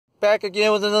back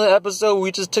again with another episode.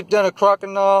 We just took down a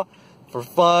crocodile for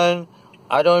fun.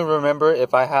 I don't even remember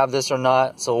if I have this or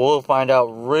not, so we'll find out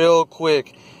real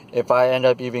quick if I end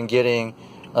up even getting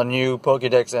a new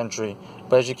Pokédex entry.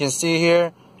 But as you can see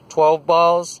here, 12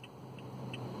 balls.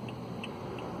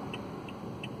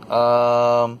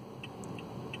 Come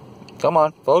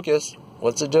on, focus.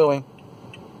 What's it doing?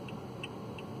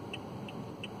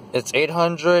 It's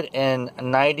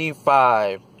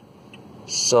 895.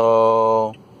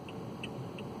 So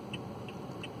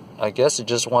I guess it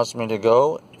just wants me to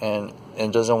go and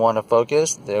doesn't want to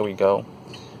focus. There we go.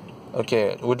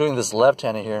 Okay, we're doing this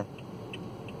left-handed here.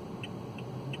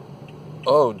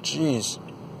 Oh, jeez.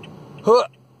 Huh.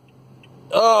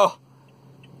 Oh,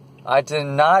 I did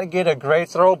not get a great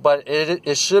throw, but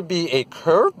it should be a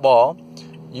curveball.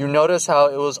 You notice how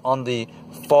it was on the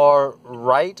far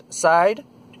right side?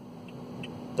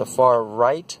 The far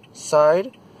right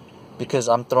side? Because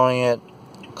I'm throwing it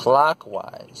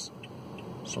clockwise.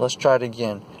 So let's try it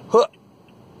again. Huh.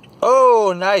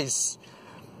 Oh, nice.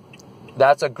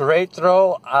 That's a great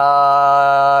throw.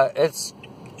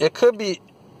 It could be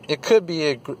a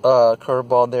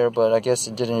curveball there, but I guess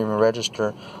it didn't even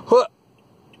register. Huh.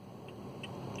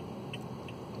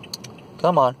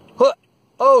 Come on. Huh.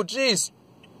 Oh, jeez.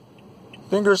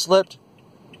 Finger slipped.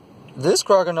 This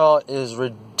crocodile is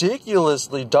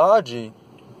ridiculously dodgy.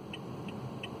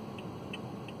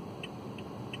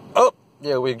 Oh,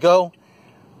 there we go.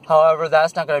 However,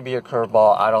 that's not going to be a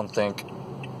curveball, I don't think.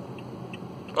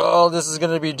 Oh, this is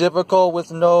going to be difficult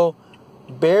with no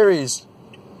berries.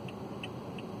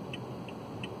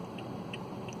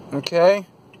 Okay.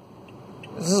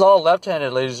 This is all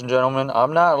left-handed, ladies and gentlemen.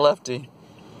 I'm not a lefty.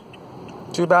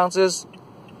 2 bounces.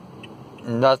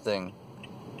 Nothing.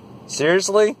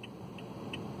 Seriously?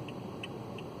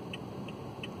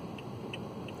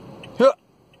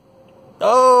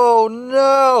 Oh,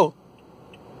 no!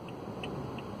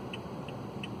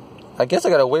 I guess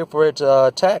I gotta wait for it to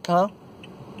attack, huh?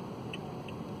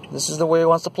 This is the way it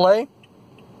wants to play?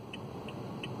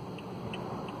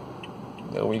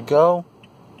 There we go.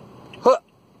 Huh.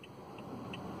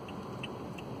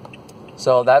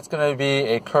 So that's gonna be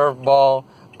a curveball,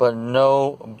 but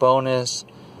no bonus.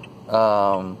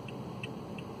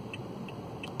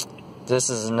 This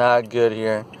is not good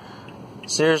here.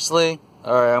 Seriously?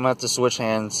 Alright, I'm gonna have to switch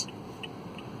hands.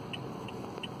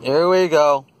 Here we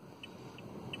go.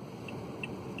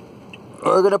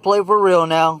 We're gonna play for real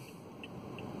now.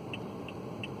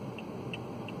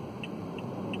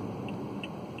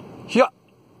 Yeah.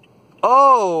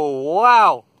 Oh,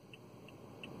 wow.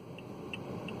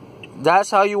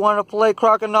 That's how you want to play,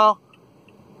 crocodile?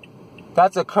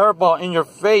 That's a curveball in your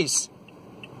face.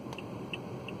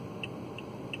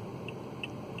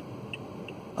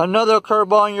 Another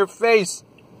curveball in your face.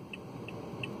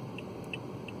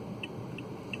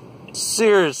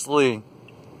 Seriously.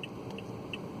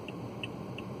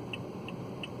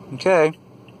 Okay.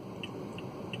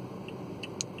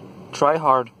 Try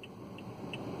hard.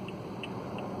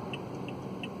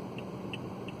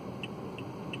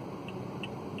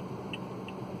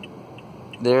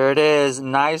 There it is.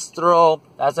 Nice throw.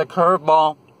 That's a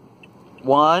curveball.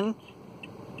 1.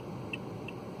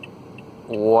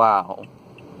 Wow.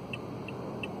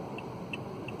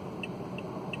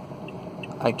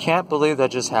 I can't believe that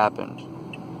just happened.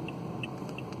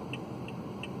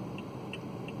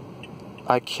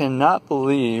 I cannot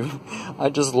believe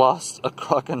I just lost a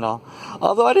crocodile.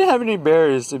 Although I didn't have any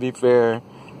berries, to be fair.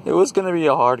 It was going to be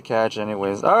a hard catch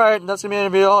anyways. Alright, that's going to be the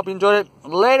video. Hope you enjoyed it.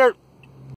 Later!